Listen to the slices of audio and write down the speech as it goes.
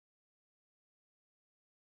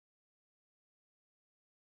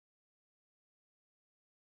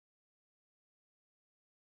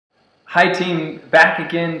Hi team, back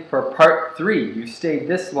again for part 3. You stayed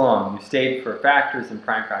this long. You stayed for factors and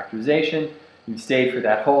prime factorization. You stayed for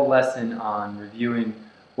that whole lesson on reviewing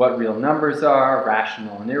what real numbers are,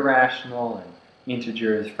 rational and irrational, and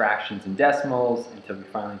integers, fractions, and decimals, until we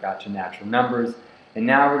finally got to natural numbers. And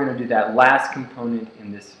now we're going to do that last component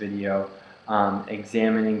in this video,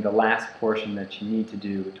 examining the last portion that you need to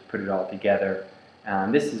do to put it all together.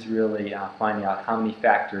 This is really finding out how many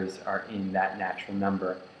factors are in that natural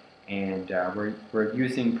number. And we're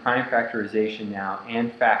using prime factorization now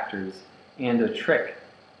and factors and a trick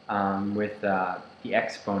with the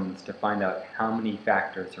exponents to find out how many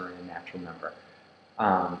factors are in a natural number,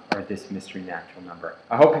 or this mystery natural number.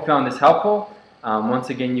 I hope you found this helpful. Once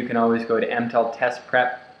again, you can always go to MTEL Test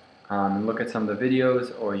Prep and look at some of the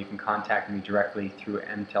videos, or you can contact me directly through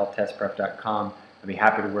mteltestprep.com. I'll be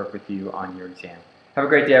happy to work with you on your exam. Have a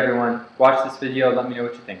great day, everyone. Watch this video. Let me know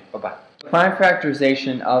what you think. Bye-bye. Prime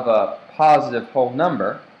factorization of a positive whole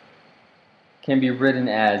number can be written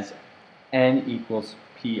as n equals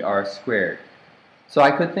pr squared. So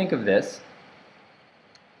I could think of this,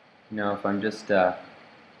 if I'm just, I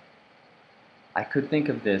could think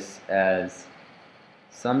of this as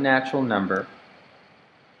some natural number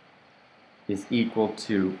is equal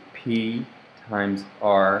to p times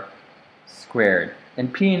r squared.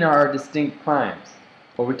 And p and r are distinct primes.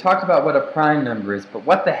 Well, we talked about what a prime number is, but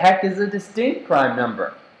what the heck is a distinct prime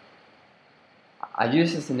number? I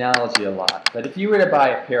use this analogy a lot, but if you were to buy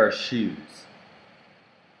a pair of shoes,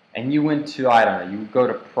 and you went to, I don't know, you go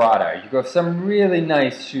to Prada, you go to some really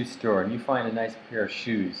nice shoe store, and you find a nice pair of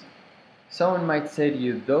shoes, someone might say to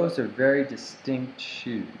you, those are very distinct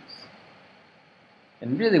shoes.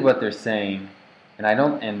 And really what they're saying,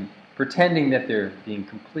 and pretending that they're being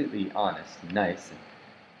completely honest and nice,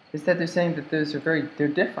 is that they're saying that they're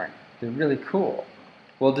different. They're really cool.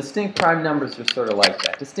 Well, distinct prime numbers are sort of like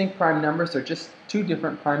that. Distinct prime numbers are just two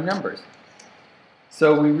different prime numbers.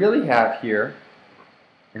 So we really have here,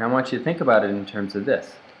 and I want you to think about it in terms of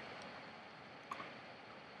this.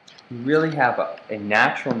 We really have a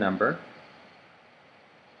natural number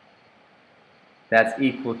that's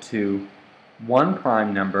equal to one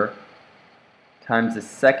prime number times the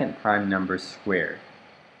second prime number squared.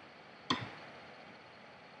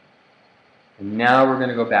 And now we're going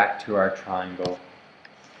to go back to our triangle,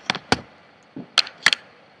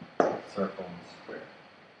 circle, and square.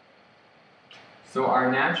 So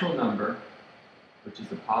our natural number, which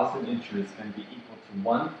is a positive integer, is going to be equal to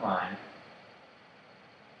 1 prime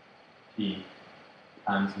p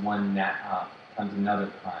times times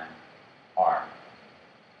another prime r.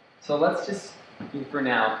 So let's just, for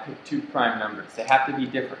now, pick two prime numbers. They have to be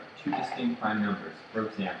different, two distinct prime numbers. For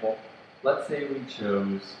example, let's say we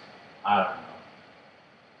chose, I don't know,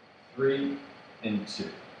 3 and 2.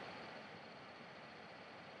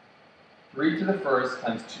 3 to the first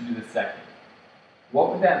times 2 to the second. What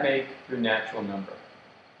would that make for a natural number?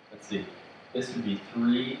 Let's see. This would be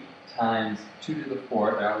 3 times 2 to the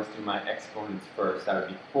 4th. I always do my exponents first. That would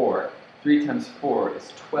be 4. 3 times 4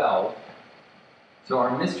 is 12. So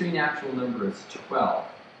our mystery natural number is 12.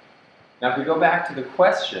 Now if we go back to the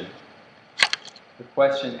question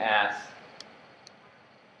asks,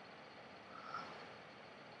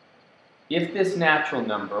 if this natural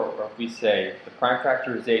number, or if we say the prime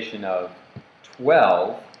factorization of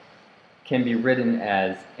 12 can be written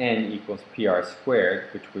as n equals pr squared,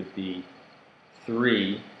 which would be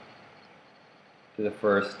 3 to the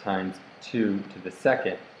first times 2 to the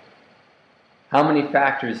second, how many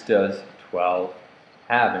factors does 12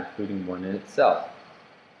 have, including 1 in itself?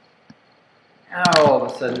 Now all of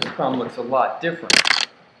a sudden this problem looks a lot different.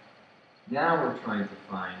 Now we're trying to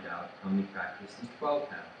find out how many factors does 12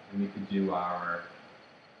 have. And we could do our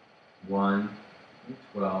 1 and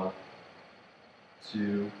 12,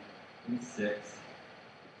 2 and 6,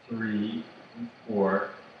 3 and 4,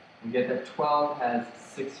 and get that 12 has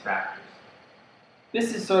 6 factors.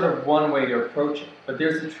 This is sort of one way to approach it, but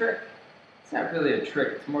there's a trick. It's not really a trick,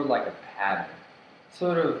 it's more like a pattern.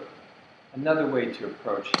 Sort of another way to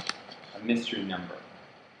approach a mystery number.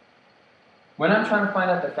 When I'm trying to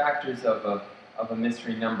find out the factors of a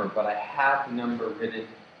mystery number, but I have the number written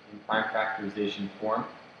in prime factorization form,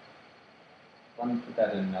 let me put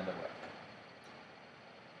that in another way.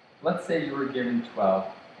 Let's say you were given 12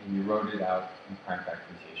 and you wrote it out in prime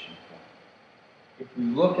factorization form. If we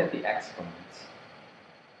look at the exponents,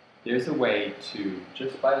 there's a way to,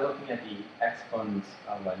 just by looking at the exponents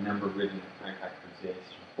of a number written in prime factorization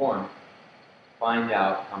form, find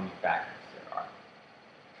out how many factors there are.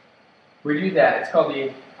 We do that, it's called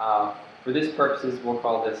the, for this purposes, we'll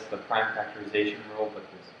call this the prime factorization rule, but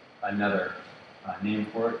there's another name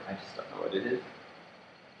for it. I just don't know what it is.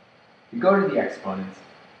 We go to the exponents,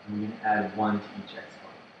 and we can add 1 to each exponent.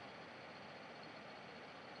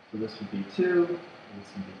 So this would be 2, and this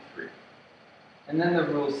would be 3. And then the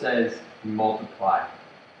rule says you multiply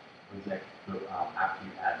after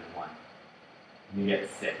you add the 1. And you get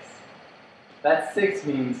 6. That 6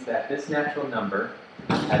 means that this natural number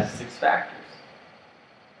has 6 factors.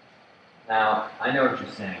 Now, I know what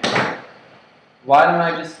you're saying. Why don't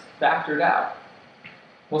I just factor it out?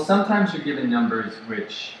 Well, sometimes you're given numbers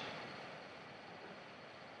which,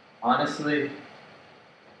 honestly,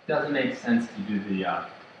 doesn't make sense to do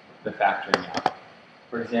the factoring out.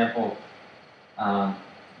 For example,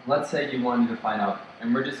 let's say you wanted to find out,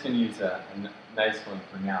 and we're just going to use a nice one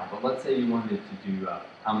for now, but let's say you wanted to do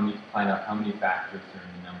find out how many factors are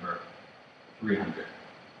in the number 300.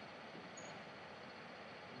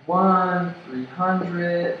 1,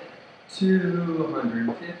 300, 2,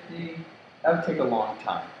 150. That would take a long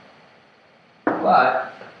time.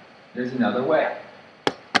 But there's another way.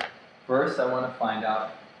 First, I want to find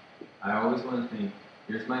out, I always want to think,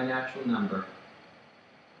 here's my natural number.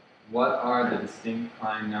 What are the distinct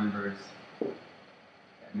prime numbers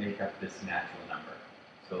that make up this natural number?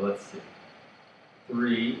 So let's see.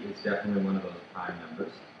 3 is definitely one of those prime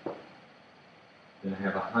numbers. Then I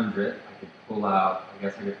have 100. I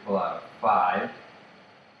guess I could pull out a 5, and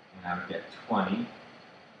I would get 20.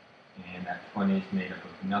 And that 20 is made up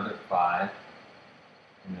of another 5.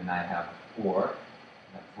 And then I have a 4.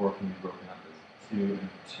 And that 4 can be broken up as 2 and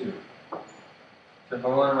 2. So if I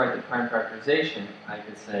want to write the prime factorization, I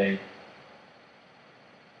could say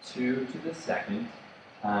 2 to the second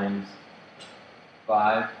times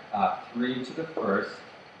 3 to the first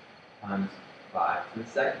times 5 to the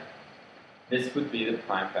second. This would be the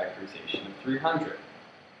prime factorization of 300.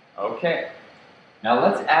 Okay. Now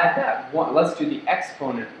let's add that one. Let's do the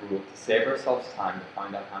exponent rule to save ourselves time to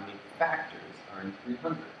find out how many factors are in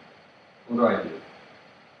 300. What do I do?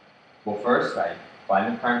 Well, first I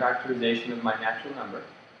find the prime factorization of my natural number.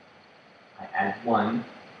 I add 1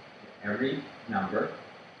 to every number.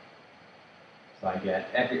 So I get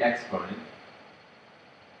every exponent.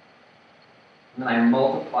 And then I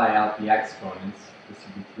multiply out the exponents. This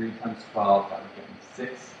would be 3 times 12, that would get me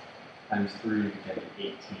 6 times 3 would get me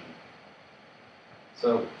 18.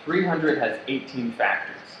 So 300 has 18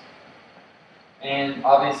 factors. And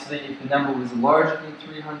obviously, if the number was larger than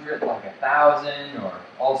 300, like 1,000 or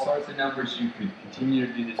all sorts of numbers, you could continue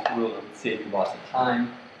to do this rule. It would save you lots of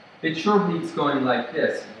time. It sure beats going like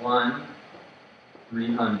this. 1,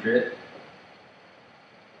 300,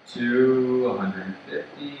 2,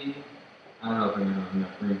 150. I don't know if I'm going to have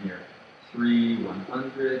enough room here. 3,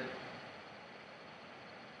 100.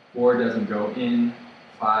 4 doesn't go in.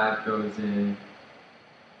 5 goes in.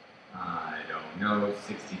 I don't know,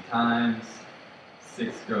 60 times.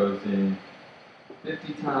 6 goes in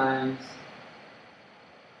 50 times.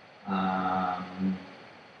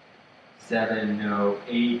 7, no.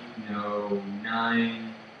 8, no.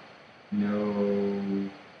 9, no.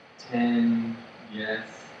 10, yes.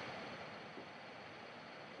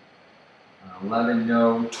 11,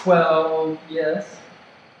 no. 12, yes.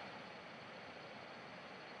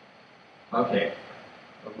 Okay.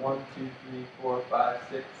 1, 2, 3, 4, 5,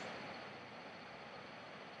 6,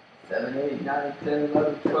 7, 8, 9, 10,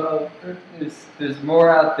 11, 12. There's more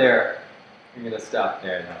out there. I'm going to stop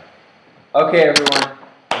there now. Okay, everyone.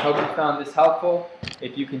 I hope you found this helpful.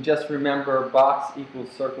 If you can just remember box equals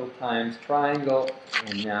circle times triangle,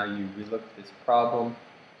 and now you relook at this problem,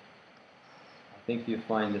 I think you'll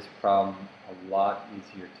find this problem a lot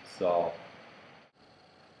easier to solve.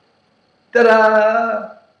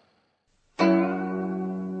 Ta-da!